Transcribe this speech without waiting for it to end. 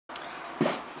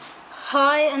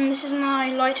Hi, and this is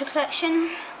my lighter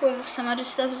collection with some other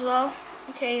stuff as well.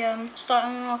 Okay,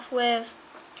 starting off with,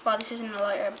 well, this isn't a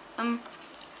lighter.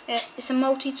 It's a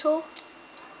multi-tool.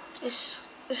 It's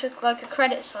like a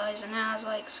credit size, and it has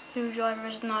like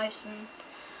screwdrivers, knives, and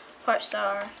parts that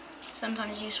are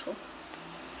sometimes useful.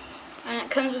 And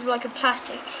it comes with like a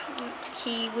plastic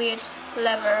key, weird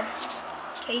leather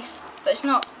case, but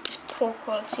it's poor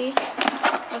quality.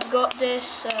 I've got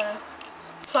this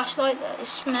flashlight that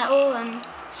is metal and it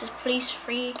says police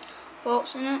 3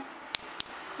 volts in it,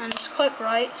 and it's quite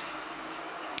bright.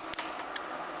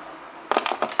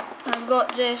 I've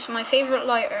got this, my favourite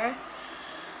lighter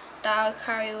that I'll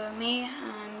carry with me,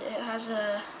 and it has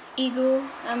a eagle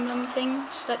emblem thing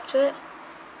stuck to it,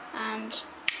 and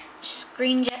it's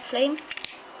green jet flame.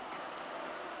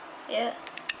 Yeah,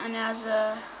 and it has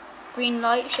a green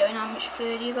light showing how much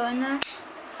fluid you got in there.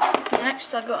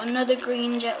 Next, I got another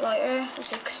green jet lighter.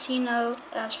 It's a casino.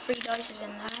 It has 3 dices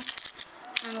in there,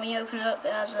 and when you open it up,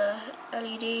 it has a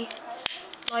LED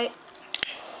light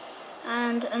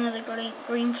and another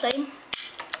green flame.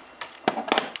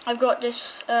 I've got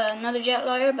this another jet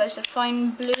lighter, but it's a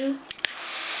fine blue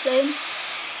flame.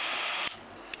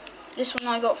 This one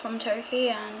I got from Turkey,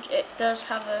 and it does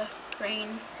have a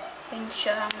green thing to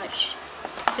show how much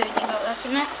fluid you got left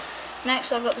in it.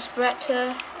 Next, I've got this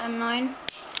Beretta M9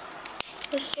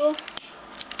 pistol.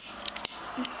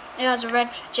 It has a red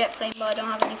jet flame, but I don't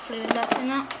have any fluid left in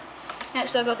that.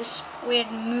 Next, I got this weird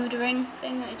mood ring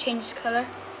thing that changes colour.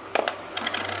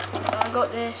 So I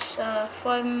got this I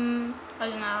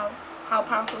don't know how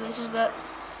powerful this is, but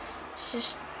it's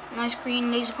just a nice green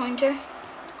laser pointer.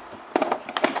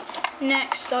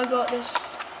 Next, I got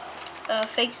this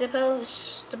fake Zippo.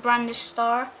 The brand is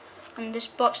Star, and this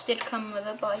box did come with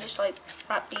it, but I just like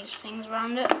wrapped these things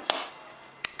around it.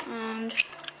 And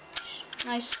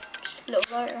nice little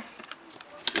lighter.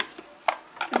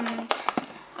 And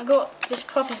I got this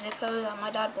proper Zippo that my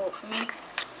dad bought for me.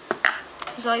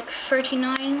 It was like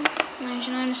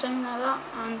 $39.99 or something like that,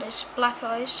 and it's black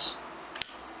ice.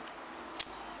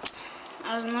 It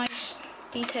has nice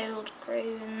detailed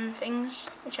graven things,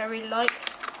 which I really like.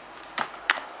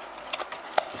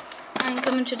 And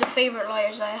coming to the favourite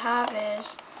lighters I have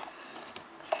is,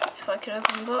 if I could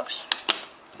open the box.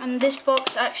 And this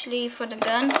box actually for the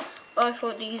gun, but I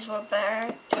thought these were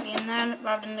better to be in there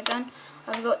rather than the gun.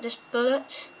 I've got this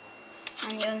bullet,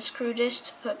 and you unscrew this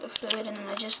to put the fluid in and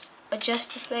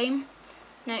adjust the flame.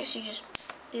 Next you just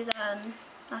do that, and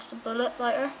that's the bullet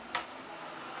lighter.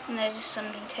 And there's just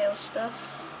some detailed stuff.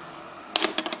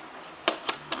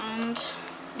 And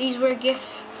these were a gift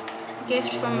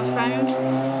from a friend,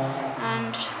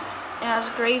 and it has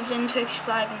graved in Turkish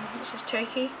flag, and it says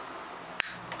Turkey.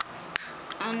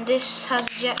 And this has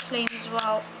a jet flame as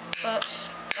well, but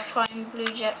a fine blue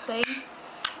jet flame.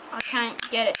 I can't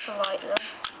get it to light though.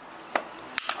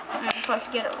 And if I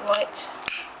could get it white.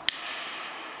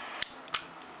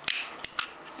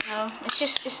 No, it's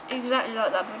exactly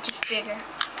like that, but just bigger.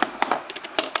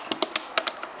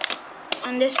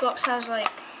 And this box has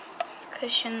like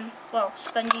cushion, well,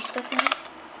 spongy stuff in it.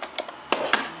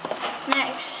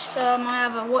 Next, I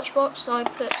have a watch box, so I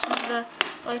put some of the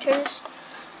lighters.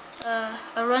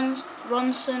 A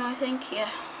Ronson, I think, yeah.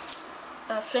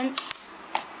 Flint's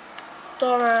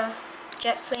Dora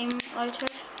jet flame lighter.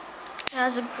 It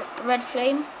has a red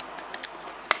flame.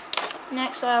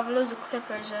 Next, I have loads of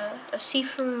clippers. A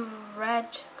see-through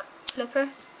red clipper.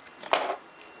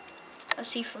 A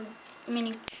see-through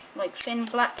mini, like thin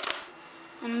black,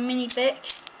 and a mini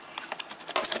Bic.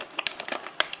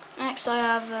 Next, I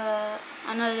have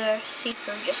another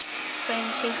see-through, just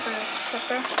plain see-through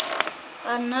clipper.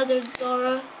 Another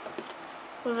Dora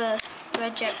with a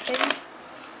red jet flame,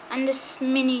 and this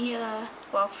mini,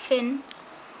 thin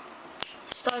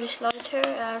stylish lighter.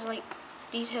 It has like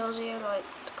details here, like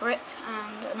the grip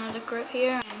and another grip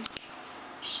here, and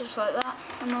it's just like that,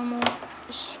 a normal,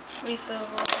 just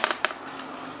refillable.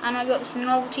 And I got this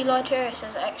novelty lighter. It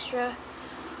says extra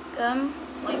gum,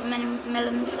 like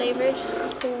melon flavoured,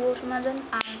 cool watermelon,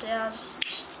 and it has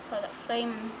just like that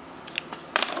flame.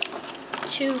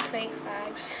 2 fake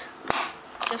bags.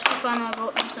 Just for fun, I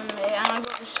bought them Sunday, and I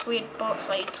got this weird box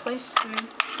like you twist. And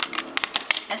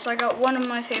yes, I got one of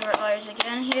my favourite lighters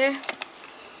again here.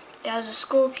 It has a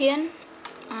scorpion,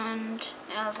 and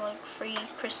it has like 3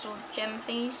 crystal gem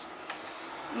thingies.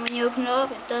 And when you open it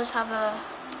up, it does have a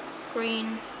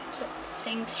green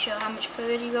thing to show how much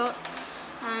fluid you got,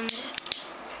 and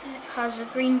it has a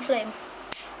green flame.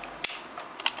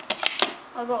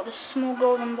 I got this small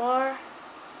golden bar,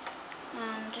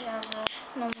 and it has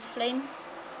a normal flame.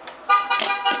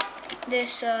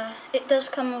 This it does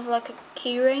come with like a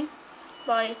key ring,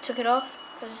 but I took it off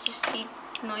because it just keep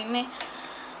annoying me.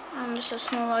 And just a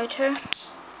small lighter.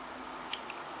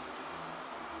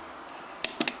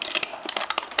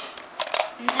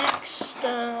 Next,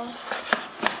 yeah,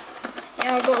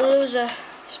 I've got loads of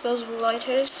disposable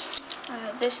lighters.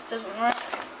 This doesn't work.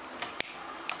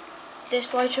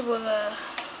 This lighter with a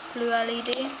blue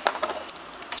LED.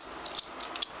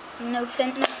 No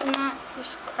flintness in that,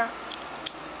 just crap.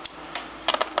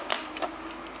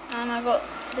 And I got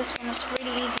this one, it's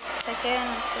really easy to pick in,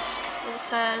 it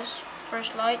says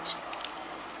first light.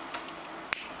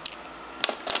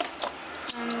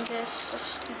 And this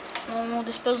just normal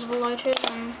disposable lighters,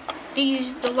 and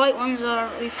the light ones are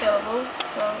refillable.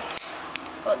 So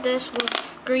got this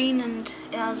with green and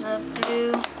it has a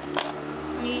blue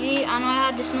LED, and I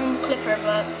had this normal clipper,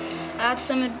 but I had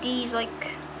some of these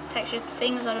like textured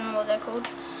things, I don't know what they're called,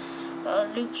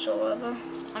 loops or whatever,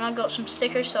 and I got some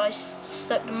stickers, so I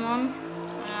stuck them on,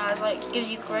 and it's like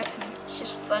gives you grip, and it's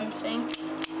just a fun thing.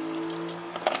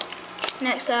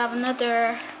 Next I have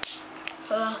another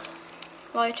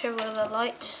lighter with a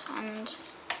light, and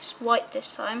it's white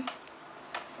this time.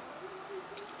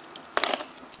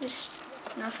 Just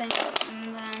nothing,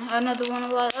 and then another one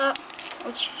like that,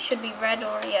 which should be red,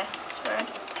 or yeah, it's red.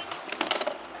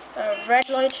 A red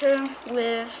lighter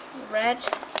with red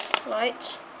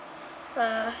light,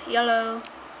 yellow,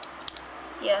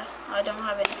 yeah, I don't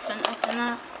have any flintlock in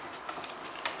that,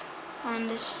 and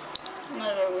this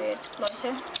another weird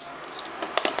lighter,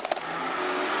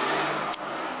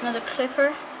 another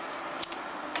clipper,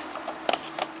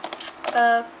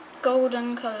 a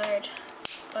golden coloured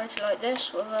lighter like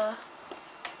this with a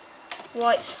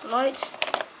white light,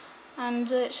 and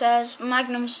it says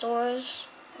Magnum Stores,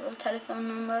 a telephone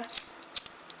number,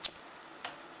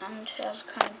 and it has a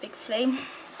kind of big flame.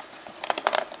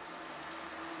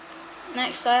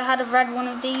 Next I had a red one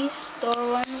of these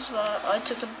door ones, but I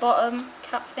took the bottom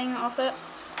cap thing off it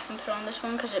and put on this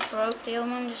one because it broke, the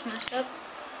other one just messed up,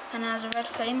 and it has a red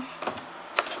flame.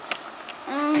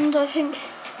 And I think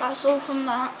that's all from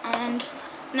that. And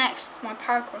next, my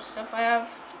paracord stuff. I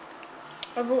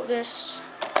bought this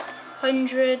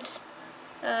 100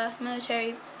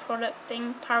 military product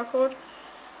thing, paracord,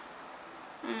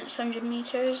 and it's 100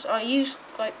 meters. I used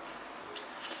like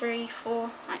 3, 4,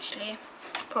 actually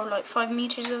probably like 5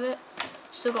 meters of it.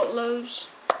 Still got loads.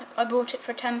 I bought it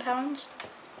for £10.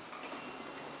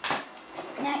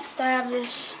 Next I have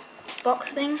this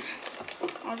box thing.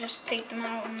 I'll just take them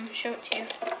out and show it to you.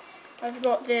 I've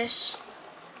got this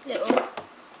little,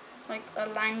 like a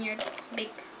lanyard big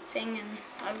thing, and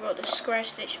I've got the square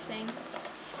stitch thing.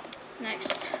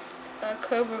 Next, a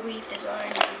cobra weave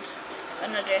design,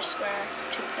 and another square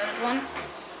 2-coloured one.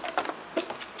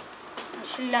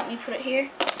 Actually, let me put it here.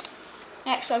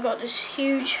 Next I got this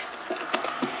huge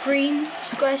green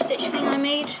square stitch thing I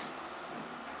made.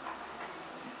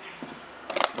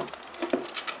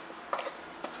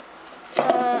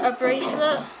 A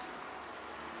bracelet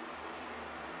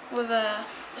with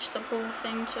just a ball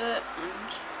thing to it and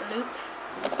a loop.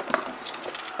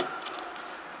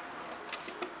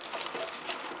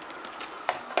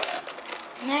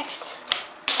 Next,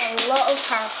 a lot of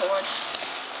paracord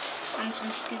and some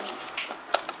Scoobies.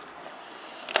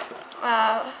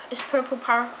 This purple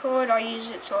paracord, I use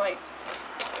it to like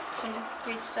some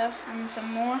weird stuff and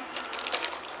some more.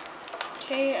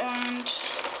 Okay, and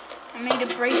I made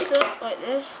a bracelet like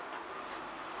this.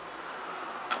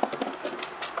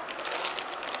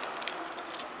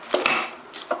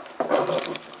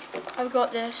 I've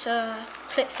got this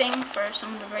clip thing for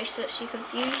some of the bracelets you could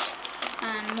use,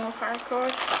 and more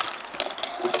paracord.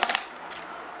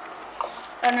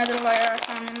 Another lighter I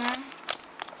found in there.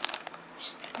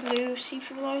 Just blue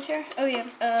see-through lighter. Oh yeah,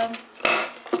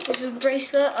 this is a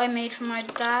bracelet I made for my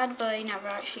dad, but he never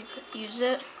actually used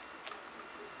it.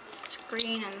 It's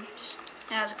green and just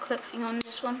it has a clip thing on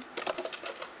this one.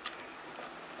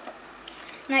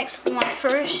 Next, my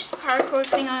first paracord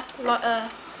thing,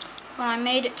 when I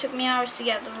made it, took me hours to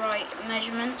get the right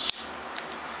measurements.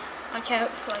 I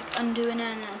kept like undoing it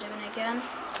and then doing it again.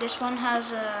 This one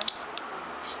has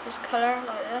just this colour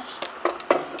like this.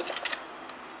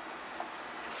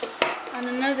 And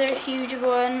another huge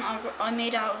one I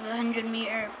made out of the 100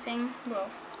 meter thing. Well,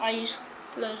 I used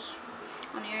loads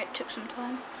on here, it took some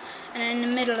time. And in the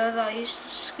middle of it I used a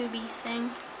Scooby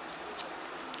thing.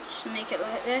 Just make it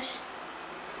like this.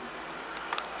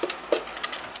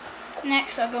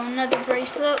 Next I got another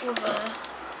bracelet with a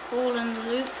ball in the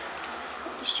loop.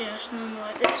 It's just normal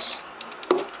like this.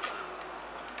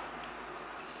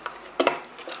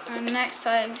 And next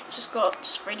I've just got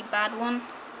this really bad one.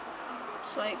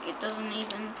 It's like it doesn't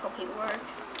even properly work.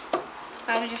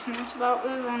 I was just mess about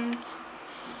with, and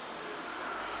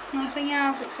Nothing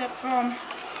else except from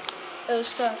those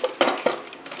stuff.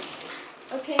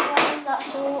 Okay guys,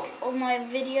 that's all of my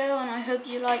video, and I hope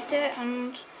you liked it,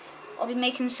 and I'll be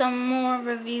making some more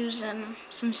reviews and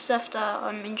some stuff that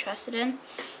I'm interested in.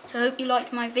 So I hope you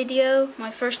liked my video,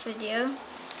 my first video,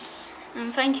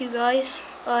 and thank you guys.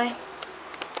 Bye.